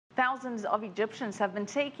Thousands of Egyptians have been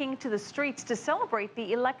taking to the streets to celebrate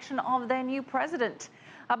the election of their new president.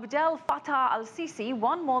 Abdel Fattah Al-Sisi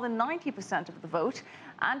won more than 90% of the vote,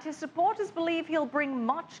 and his supporters believe he'll bring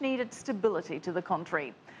much-needed stability to the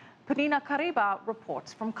country. Peninah Karibe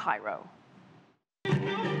reports from Cairo.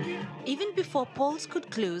 Even before polls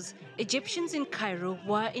could close, Egyptians in Cairo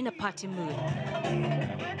were in a party mood.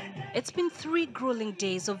 It's been 3 grueling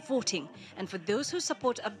days of voting, and for those who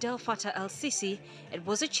support Abdel Fattah Al-Sisi, it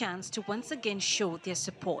was a chance to once again show their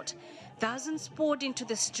support. Thousands poured into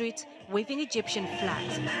the streets, waving Egyptian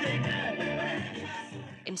flags.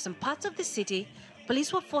 In some parts of the city,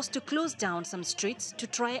 police were forced to close down some streets to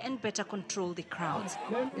try and better control the crowds.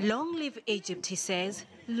 Long live Egypt, he says.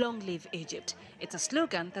 Long live Egypt. It's a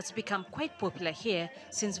slogan that's become quite popular here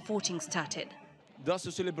since voting started. Thus,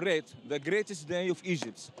 to celebrate the greatest day of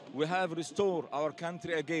Egypt, we have restored our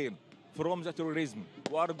country again from the terrorism.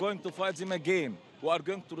 We are going to fight them again. We are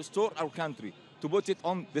going to restore our country, to put it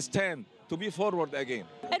on the stand, to be forward again.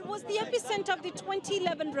 It was the epicenter of the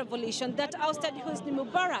 2011 revolution that ousted Hosni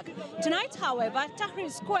Mubarak. Tonight, however,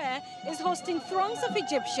 Tahrir Square is hosting throngs of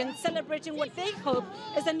Egyptians celebrating what they hope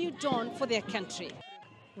is a new dawn for their country.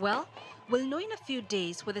 Well, we'll know in a few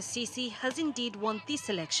days whether Sisi has indeed won this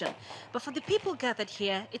election. But for the people gathered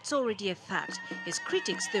here, it's already a fact. His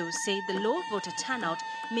critics, though, say the low voter turnout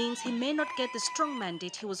means he may not get the strong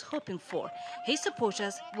mandate he was hoping for. His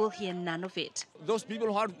supporters will hear none of it. Those people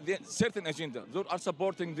who have a certain agenda, those are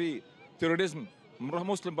supporting the terrorism,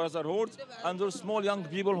 Muslim Brotherhood, and those small young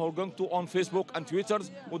people who are going to on Facebook and Twitter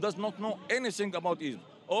who does not know anything about Egypt.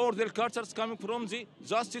 Or their culture is coming from the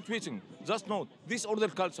just tweeting, just know this or their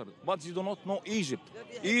culture, but they do not know Egypt.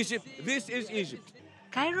 Egypt, this is Egypt.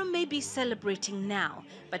 Cairo may be celebrating now,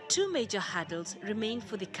 but 2 major hurdles remain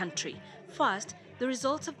for the country. First, the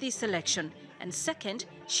results of this election, and second,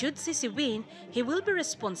 should Sisi win, he will be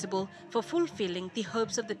responsible for fulfilling the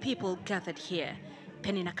hopes of the people gathered here.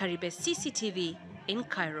 Peninah Karibe, CCTV in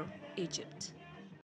Cairo, Egypt.